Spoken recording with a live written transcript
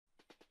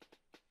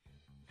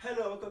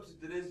Hello, welcome to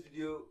today's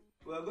video.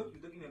 We are going to be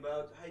talking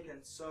about how you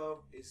can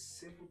solve a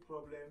simple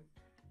problem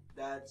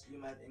that you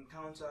might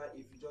encounter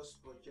if you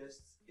just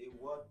purchased a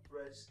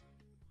WordPress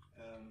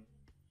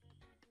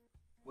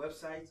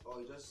website,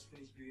 or you just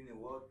finished building a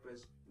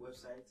WordPress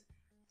website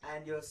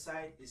and your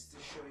site is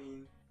still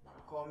showing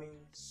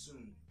coming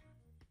soon.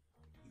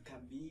 It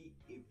can be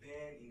a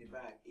pain in the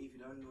back if you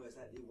don't know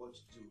exactly what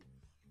to do.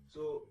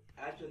 So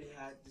I actually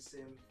had the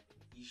same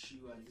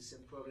issue and the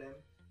same problem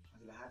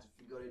until I had to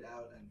figure it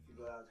out and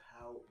figure out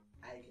how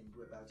I can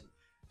go about it.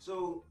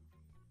 So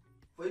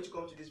for you to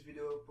come to this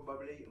video,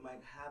 probably you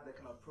might have that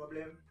kind of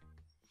problem,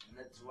 and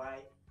that's why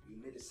you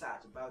made a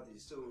search about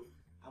this. So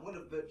I'm going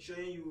to be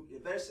showing you a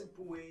very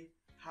simple way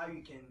how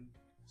you can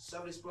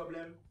solve this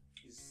problem.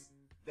 It's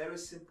very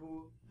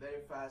simple, very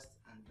fast,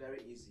 and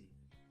very easy.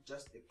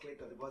 Just a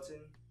click of the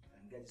button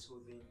and get this whole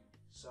thing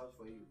solved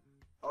for you.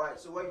 Alright,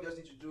 so what you just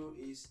need to do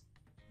is,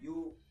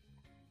 you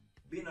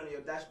being on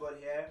your dashboard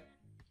here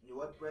in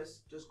your WordPress,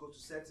 just go to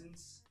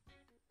settings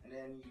and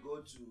then you go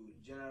to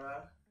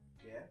general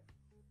here,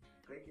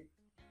 click it.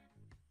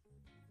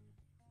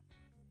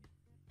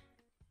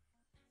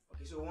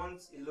 Okay, so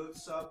once it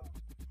loads up,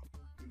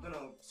 you're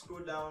gonna scroll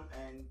down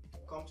and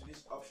come to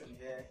this option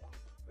here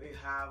where you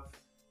have,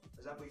 for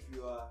example, if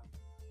you are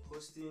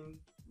hosting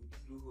with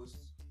Bluehost,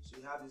 so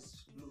you have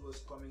this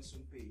Bluehost coming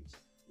soon page.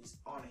 It's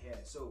on here.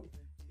 So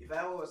if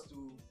I was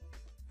to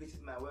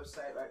visit my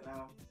website right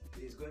now,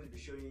 it is going to be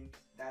showing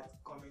that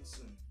coming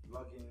soon,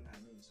 login,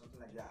 something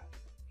like that.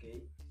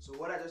 Okay, so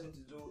what I just need to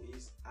do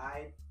is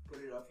I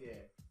put it up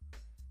here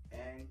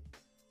and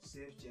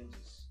save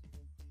changes.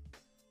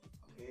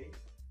 Okay,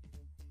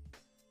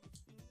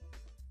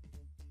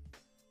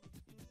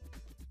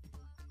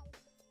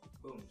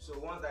 boom. So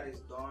once that is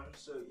done,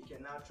 so you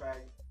can now try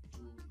to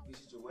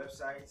visit your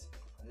website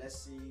and let's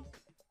see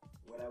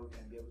whether we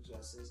can be able to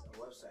access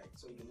our website.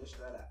 So you can just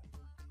try that.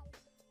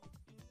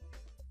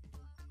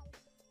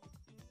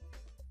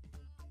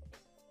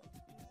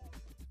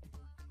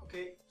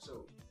 Okay,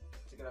 so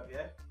take it up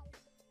here.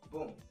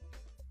 Boom,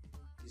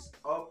 it's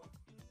up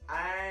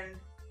and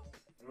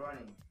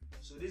running.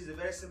 So this is a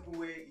very simple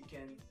way you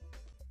can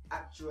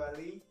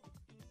actually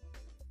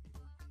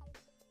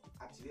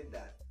activate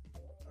that.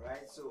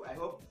 Alright, so I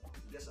hope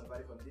you get some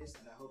value from this,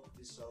 and I hope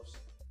this solves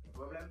the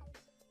problem.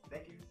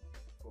 Thank you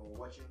for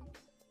watching,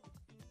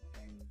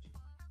 and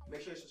make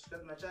sure you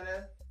subscribe to my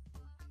channel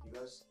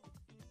because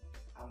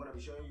I'm going to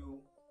be showing you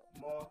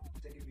more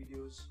technical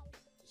videos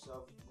to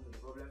solve most of the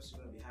problems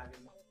you're going to be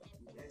having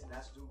with anything that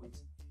has to do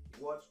with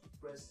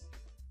WordPress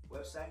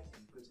website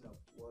and creating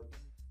a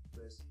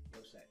WordPress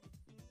website.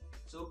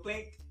 So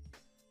click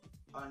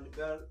on the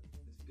bell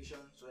notification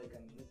so I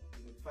can be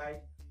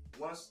notified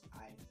once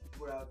I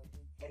put out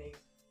any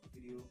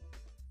video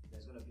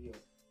that's going to be of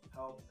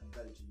help and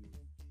value to you.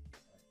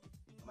 Right.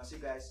 I'm going to see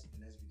you guys in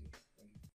the next video.